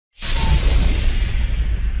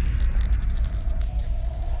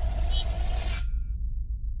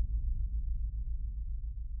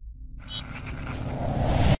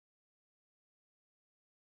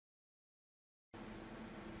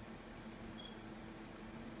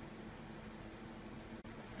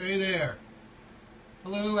Hey there.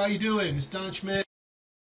 Hello, how you doing? It's Don Schmidt.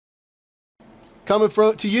 Coming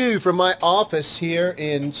to you from my office here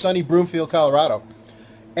in sunny Broomfield, Colorado.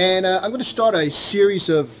 And I'm going to start a series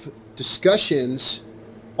of discussions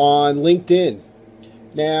on LinkedIn.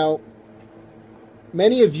 Now,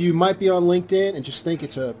 many of you might be on LinkedIn and just think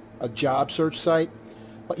it's a job search site.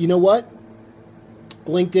 But you know what?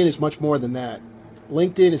 LinkedIn is much more than that.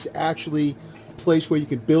 LinkedIn is actually a place where you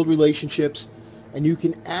can build relationships and you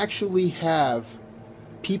can actually have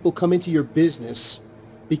people come into your business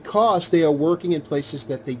because they are working in places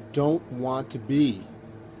that they don't want to be.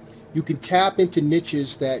 You can tap into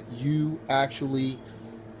niches that you actually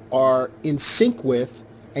are in sync with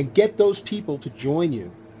and get those people to join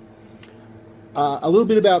you. A little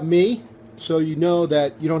bit about me, so you know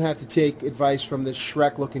that you don't have to take advice from this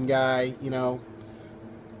Shrek-looking guy.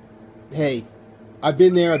 Hey, I've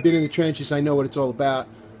been there, I've been in the trenches, I know what it's all about.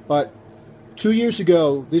 But 2 years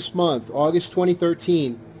ago, this month, August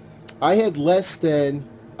 2013, I had less than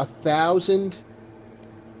 1,000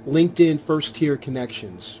 LinkedIn first-tier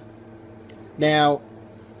connections. Now,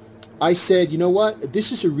 I said, you know what?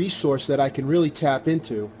 This is a resource that I can really tap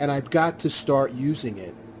into, and I've got to start using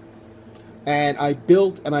it. And I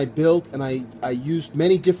built and I built and I used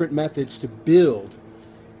many different methods to build.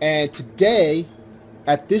 And today,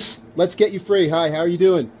 at this, let's get you free. Hi, how are you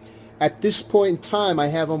doing? At this point in time, I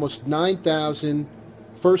have almost 9,000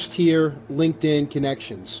 first-tier LinkedIn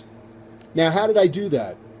connections. Now, how did I do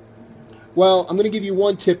that? Well, I'm going to give you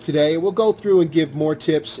one tip today. We'll go through and give more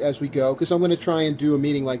tips as we go because I'm going to try and do a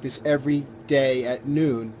meeting like this every day at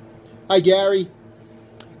noon. Hi, Gary.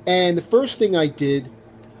 And the first thing I did,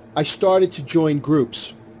 I started to join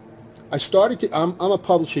groups. I'm a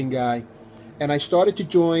publishing guy, and I started to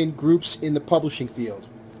join groups in the publishing field.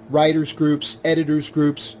 Writers groups, editors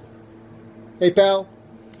groups. Hey, pal.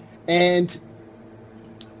 And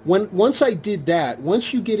once I did that,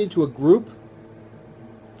 once you get into a group,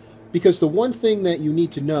 because the one thing that you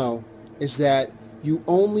need to know is that you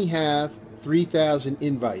only have 3,000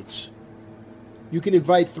 invites. You can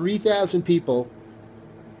invite 3,000 people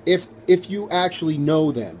if you actually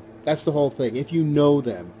know them. That's the whole thing. If you know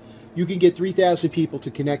them, you can get 3,000 people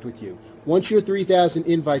to connect with you. Once your 3,000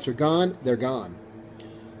 invites are gone, they're gone.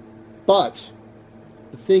 But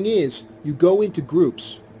the thing is, you go into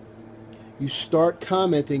groups. You start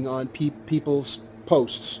commenting on people's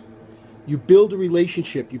posts. You build a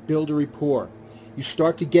relationship. You build a rapport. You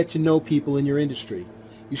start to get to know people in your industry.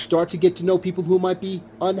 You start to get to know people who might be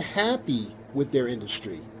unhappy with their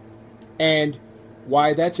industry. And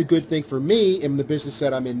why that's a good thing for me in the business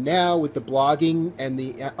that I'm in now with the blogging and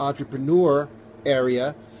the entrepreneur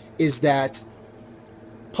area is that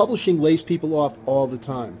publishing lays people off all the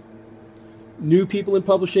time. New people in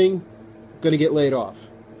publishing, going to get laid off.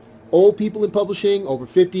 Old people in publishing, over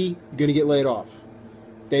 50, going to get laid off.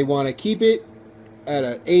 They want to keep it at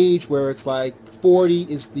an age where it's like 40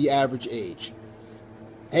 is the average age.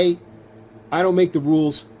 Hey, I don't make the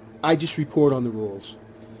rules. I just report on the rules.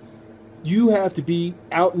 You have to be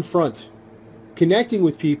out in front, connecting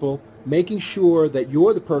with people, making sure that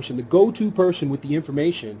you're the person, the go-to person with the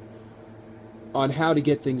information on how to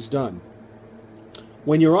get things done.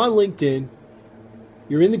 When you're on LinkedIn,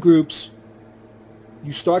 you're in the groups,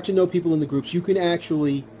 you start to know people in the groups, you can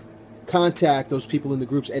actually contact those people in the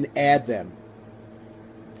groups and add them.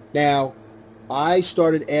 Now, I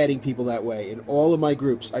started adding people that way in all of my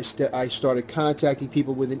groups. I started contacting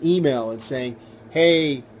people with an email and saying,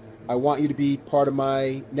 hey, I want you to be part of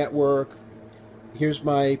my network. Here's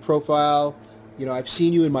my profile. I've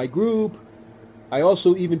seen you in my group. I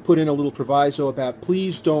also even put in a little proviso about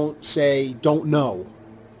please don't say don't know.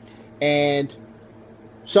 And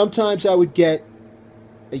sometimes I would get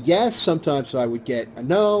a yes, sometimes I would get a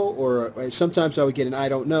no, or sometimes I would get an I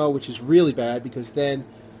don't know, which is really bad because then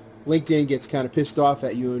LinkedIn gets kind of pissed off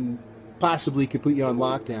at you and possibly could put you on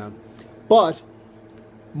lockdown. But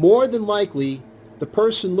more than likely, the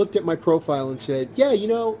person looked at my profile and said, yeah,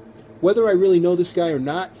 whether I really know this guy or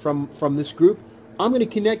not from this group, I'm going to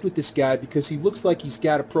connect with this guy because he looks like he's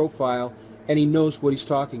got a profile and he knows what he's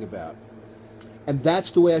talking about. And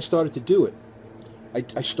that's the way I started to do it.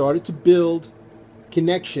 I started to build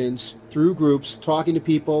connections through groups, talking to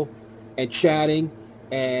people and chatting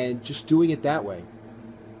and just doing it that way.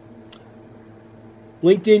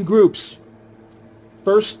 LinkedIn groups,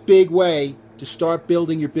 first big way to start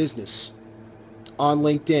building your business on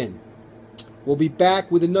LinkedIn. We'll be back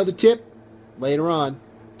with another tip later on.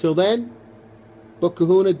 Till then, Book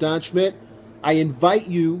Kahuna, Don Schmidt. I invite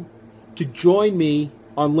you to join me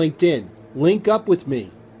on LinkedIn. Link up with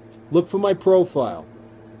me. Look for my profile,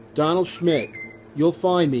 Donald Schmidt. You'll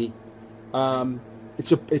find me.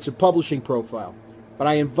 It's a publishing profile. But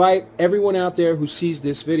I invite everyone out there who sees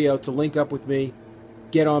this video to link up with me,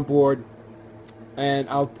 get on board, and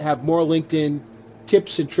I'll have more LinkedIn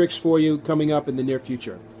tips and tricks for you coming up in the near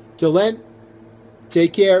future. Till then,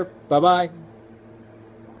 take care. Bye-bye.